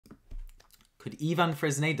Could Ivan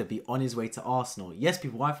Fresneda be on his way to Arsenal? Yes,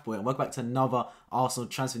 people, wife boy, and welcome back to another Arsenal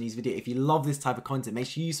transfer news video. If you love this type of content, make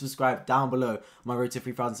sure you subscribe down below on my road to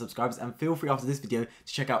 3,000 subscribers, and feel free after this video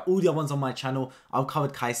to check out all the other ones on my channel. I've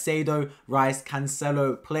covered Caicedo, Rice,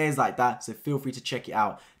 Cancelo, players like that, so feel free to check it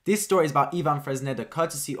out. This story is about Ivan Fresneda,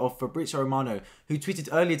 courtesy of Fabrizio Romano, who tweeted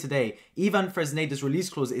earlier today, Ivan Fresneda's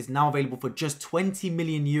release clause is now available for just 20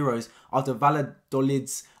 million euros after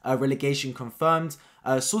Valladolid's relegation confirmed.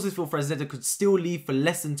 Sources feel Fresneda could still leave for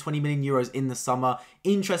less than 20 million euros in the summer.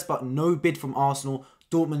 Interest but no bid from Arsenal.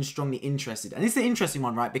 Dortmund strongly interested. And it's an interesting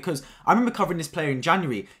one, right? Because I remember covering this player in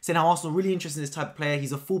January, saying how Arsenal are really interested in this type of player.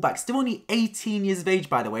 He's a fullback, still only 18 years of age,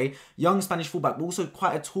 by the way. Young Spanish fullback, but also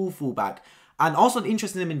quite a tall fullback. And Arsenal had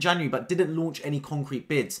interest in him in January, but didn't launch any concrete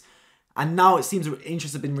bids. And now it seems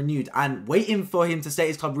interest has been renewed. And waiting for him to stay at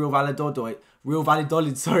his club, Real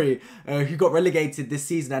Valladolid, who got relegated this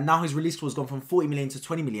season. And now his release clause has gone from 40 million to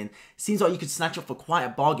 20 million. Seems like you could snatch up for quite a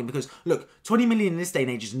bargain. Because, look, 20 million in this day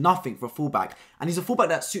and age is nothing for a fullback. And he's a fullback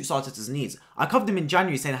that suits Arteta's needs. I covered him in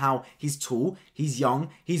January saying how he's tall, he's young,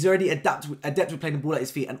 he's already adept with playing the ball at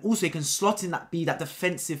his feet. And also he can slot in be that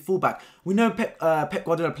defensive fullback. We know Pep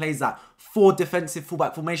Guardiola plays that 4 defensive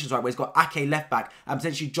fullback formations, right? Where he's got Ake left back and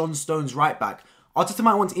potentially John Stones right back. Arteta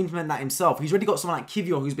might want to implement that himself. He's already got someone like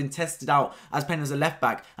Kivior who's been tested out as playing as a left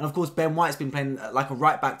back. And of course, Ben White's been playing like a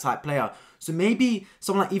right back type player. So maybe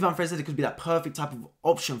someone like Ivan Fresneda could be that perfect type of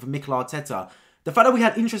option for Mikel Arteta. The fact that we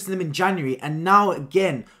had interest in him in January and now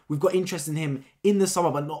again we've got interest in him in the summer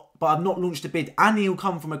but I've not launched a bid and he'll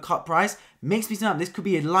come from a cut price makes me think that this could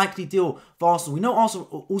be a likely deal for Arsenal. We know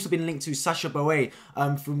Arsenal also been linked to Sacha Boey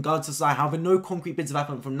from Galatasaray. However, no concrete bids have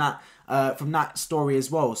happened from that story as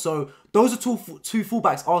well. So those are two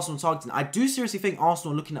fullbacks Arsenal targeting. I do seriously think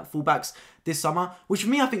Arsenal are looking at fullbacks this summer, which for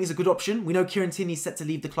me I think is a good option. We know Kieran Tierney's set to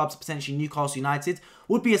leave the club to potentially Newcastle United.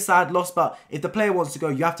 Would be a sad loss, but if the player wants to go,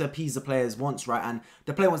 you have to appease the player's wants, right? And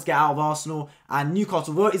the player wants to get out of Arsenal. And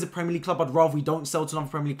Newcastle, although it is a Premier League club, I'd rather we don't sell to another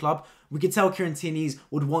Premier League club. We could tell Kieran Tierney's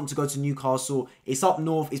would want to go to Newcastle. It's up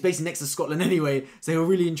north. It's basically next to Scotland anyway, so he'll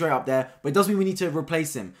really enjoy it up there. But it does mean we need to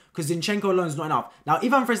replace him because Zinchenko alone is not enough. Now,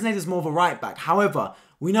 Ivan Fresneda is more of a right back. However,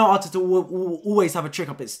 we know Arteta will always have a trick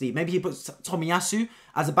up its sleeve. Maybe he puts Tomiyasu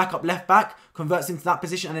as a backup left back, converts into that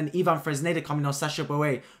position, and then Ivan Fresneda coming on Sacha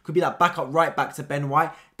Boey could be that backup right back to Ben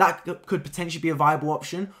White. That could potentially be a viable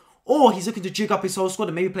option. Or he's looking to jig up his whole squad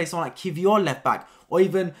and maybe play someone like Kivior left back. Or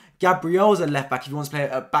even Gabriel as a left back if he wants to play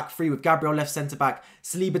a back three with Gabriel left centre back,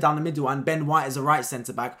 Saliba down the middle and Ben White as a right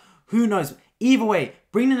centre back. Who knows? Either way,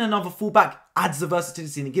 bringing in another fullback adds the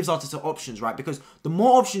versatility and it gives Arteta options, right? Because the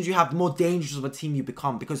more options you have, the more dangerous of a team you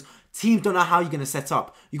become. Because teams don't know how you're going to set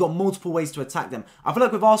up. You've got multiple ways to attack them. I feel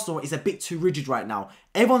like with Arsenal, it's a bit too rigid right now.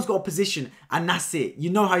 Everyone's got a position and that's it.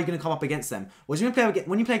 You know how you're going to come up against them. Whereas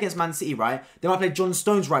when you play against Man City, right? They might play John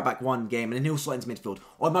Stones right back one game and then he'll slot into midfield.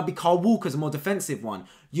 Or it might be Carl Walker's a more defensive one.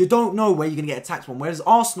 You don't know where you're going to get attacked from. Whereas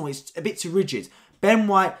Arsenal, it's a bit too rigid. Ben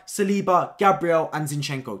White, Saliba, Gabriel and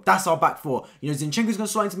Zinchenko. That's our back four. You know, Zinchenko's going to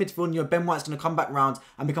slot into midfield and Ben White's going to come back round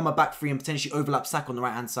and become a back three and potentially overlap Saka on the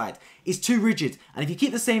right-hand side. It's too rigid. And if you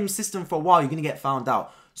keep the same system for a while, you're going to get found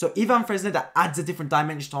out. So Ivan Fresneda adds a different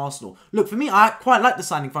dimension to Arsenal. Look, for me, I quite like the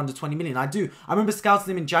signing for under 20 million. I do. I remember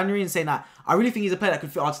scouting him in January and saying that I really think he's a player that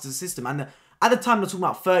could fit Arteta's system. And at the time, they're talking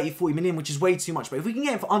about 30, 40 million, which is way too much. But if we can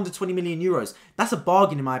get him for under 20 million euros, that's a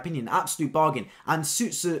bargain in my opinion, an absolute bargain. And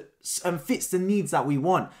suits and fits the needs that we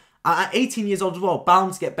want. At 18 years old as well,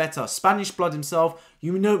 bound to get better. Spanish blood himself.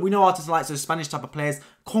 We know Arteta likes those Spanish type of players.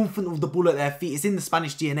 Confident with the ball at their feet. It's in the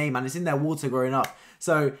Spanish DNA, man. It's in their water growing up.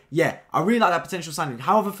 So, yeah, I really like that potential signing.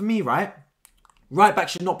 However, for me, right back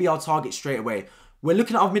should not be our target straight away. We're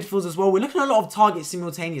looking at our midfielders as well. We're looking at a lot of targets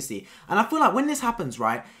simultaneously. And I feel like when this happens,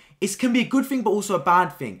 right, it can be a good thing, but also a bad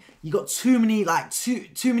thing. You got too many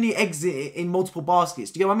eggs in multiple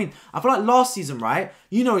baskets. Do you get what I mean? I feel like last season, right?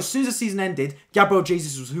 You know, as soon as the season ended, Gabriel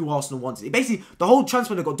Jesus was who Arsenal wanted. Basically, the whole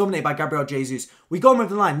transfer window got dominated by Gabriel Jesus. We got him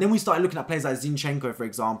over the line. Then we started looking at players like Zinchenko, for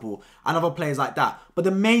example, and other players like that. But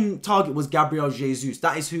the main target was Gabriel Jesus.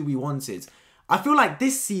 That is who we wanted. I feel like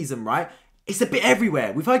this season, right, it's a bit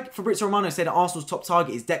everywhere. We've heard Fabrizio Romano say that Arsenal's top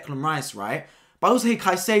target is Declan Rice, right? But I also hear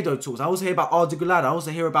Caicedo talks. I also hear about Arda Güler. I also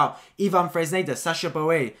hear about Ivan Fresneda, Sacha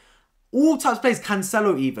Boey. All types of players,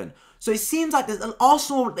 Cancelo even. So it seems like there's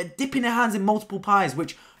Arsenal dipping their hands in multiple pies,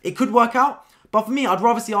 which it could work out. But for me, I'd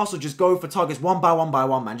rather see Arsenal just go for targets one by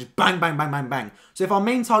one, man. Just bang, bang, bang, bang, bang. So if our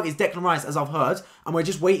main target is Declan Rice, as I've heard, and we're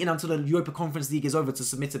just waiting until the Europa Conference League is over to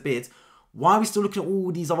submit a bid, why are we still looking at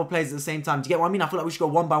all these other players at the same time? Do you get what I mean? I feel like we should go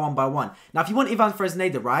one by one by one. Now, if you want Ivan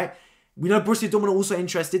Fresneda, right? We know Borussia Dortmund are also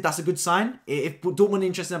interested. That's a good sign. If Dortmund are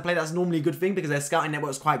interested in a player, that's normally a good thing because their scouting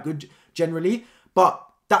network is quite good generally. But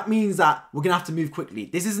that means that we're going to have to move quickly.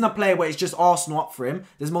 This isn't a player where it's just Arsenal up for him.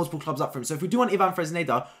 There's multiple clubs up for him. So if we do want Ivan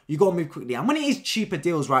Fresneda, you got to move quickly. And when it is cheaper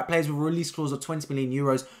deals, right, players with a release clause of 20 million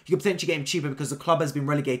euros, you can potentially get him cheaper because the club has been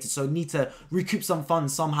relegated. So need to recoup some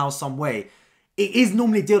funds somehow, some way. It is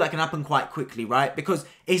normally a deal that can happen quite quickly, right? Because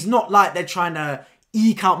it's not like they're trying to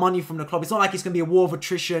eke out money from the club. It's not like it's going to be a war of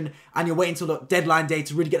attrition and you're waiting until the deadline day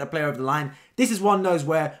to really get the player over the line. This is one of those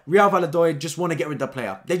where Real Valladolid just want to get rid of the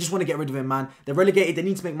player. They just want to get rid of him, man. They're relegated. They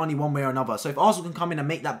need to make money one way or another. So if Arsenal can come in and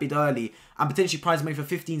make that bid early and potentially prize money for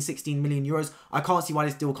 15, 16 million euros, I can't see why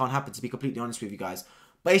this deal can't happen, to be completely honest with you guys.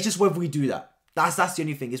 But it's just whether we do that. That's the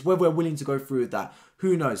only thing. It's whether we're willing to go through with that.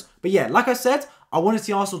 Who knows? But yeah, like I said, I want to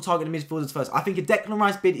see Arsenal target the midfielders first. I think a Declan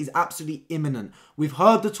Rice bid is absolutely imminent. We've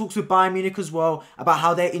heard the talks with Bayern Munich as well about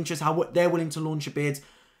how they're interested, how they're willing to launch a bid.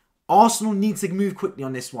 Arsenal needs to move quickly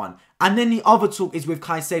on this one. And then the other talk is with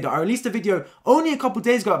Caicedo. I released a video only a couple of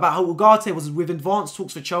days ago about how Ugarte was with advanced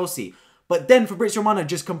talks for Chelsea. But then Fabrizio Romano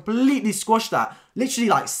just completely squashed that. Literally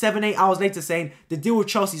like 7-8 hours later saying the deal with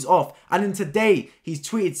Chelsea's off. And then today he's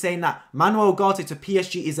tweeted saying that Manuel Ugarte to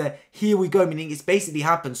PSG is a here we go, meaning it's basically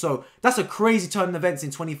happened. So that's a crazy turn in events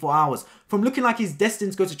in 24 hours. From looking like he's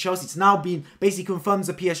destined to go to Chelsea to now being basically confirmed as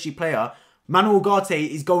a PSG player, Manuel Ugarte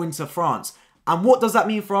is going to France. And what does that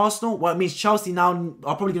mean for Arsenal? Well, it means Chelsea now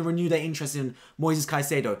are probably going to renew their interest in Moises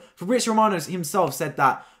Caicedo. Fabrizio Romano himself said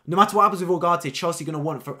that no matter what happens with Ugarte, Chelsea are going to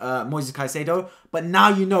want Moises Caicedo. But now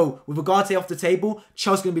you know, with Ugarte off the table,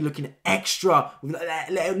 Chelsea going to be looking extra, with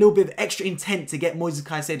a little bit of extra intent to get Moises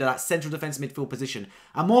Caicedo, that central defensive midfield position.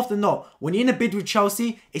 And more often than not, when you're in a bid with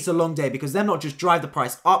Chelsea, it's a long day because they're not just drive the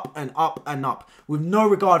price up and up and up with no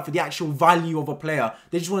regard for the actual value of a player.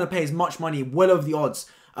 They just want to pay as much money, well over the odds,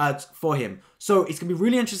 for him. So it's going to be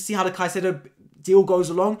really interesting to see how the Caicedo deal goes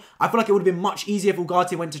along. I feel like it would have been much easier if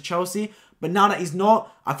Ugarte went to Chelsea. But now that he's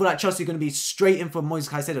not, I feel like Chelsea are going to be straight in for Moises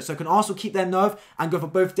Caicedo. So can Arsenal keep their nerve and go for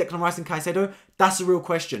both Declan Rice and Caicedo? That's a real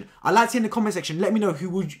question. I'd like to hear in the comment section, let me know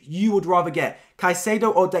who you would rather get,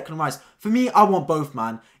 Caicedo or Declan Rice. For me, I want both,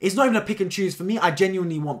 man. It's not even a pick and choose. For me, I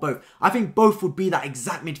genuinely want both. I think both would be that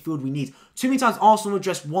exact midfield we need. Too many times Arsenal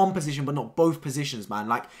address one position, but not both positions, man.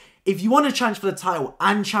 Like, if you want to challenge for the title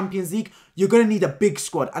and Champions League, you're going to need a big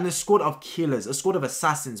squad and a squad of killers, a squad of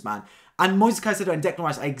assassins, man. And Moises Caicedo and Declan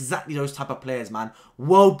Rice are exactly those type of players, man.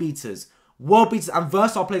 World beaters. World beaters and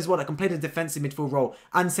versatile players as well that can play the defensive midfield role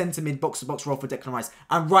and centre mid box-to-box role for Declan Rice.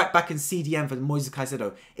 And right back in CDM for Moises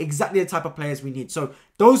Caicedo. Exactly the type of players we need. So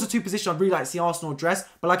those are two positions I'd really like to see Arsenal address.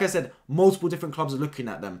 But like I said, multiple different clubs are looking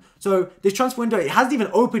at them. So this transfer window, it hasn't even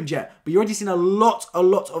opened yet. But you're already seen a lot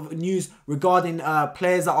of news regarding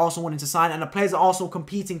players that Arsenal wanting to sign. And the players that Arsenal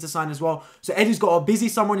competing to sign as well. So Eddie's got a busy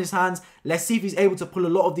summer in his hands. Let's see if he's able to pull a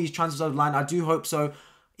lot of these transfers over the line. I do hope so.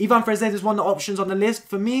 Ivan Fresneda is one of the options on the list.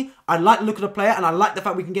 For me, I like the look of the player and I like the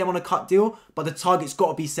fact we can get him on a cut deal, but the target's got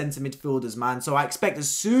to be centre midfielders, man. So I expect as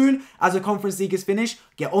soon as the Conference League is finished,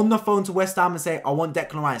 get on the phone to West Ham and say, I want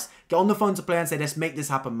Declan Rice. Get on the phone to player and say, let's make this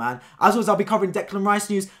happen, man. As always, I'll be covering Declan Rice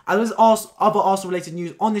news as well as other Arsenal-related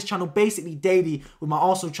news on this channel, basically daily with my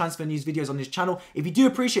Arsenal transfer news videos on this channel. If you do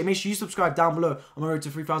appreciate it, make sure you subscribe down below on my road to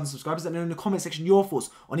 3,000 subscribers. And then in the comment section, your thoughts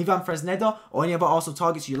on Ivan Fresneda or any other Arsenal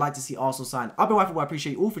targets you'd like to see Arsenal sign. I've been Wifey, I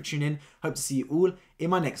appreciate you all for tuning in. Hope to see you all in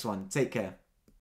my next one. Take care.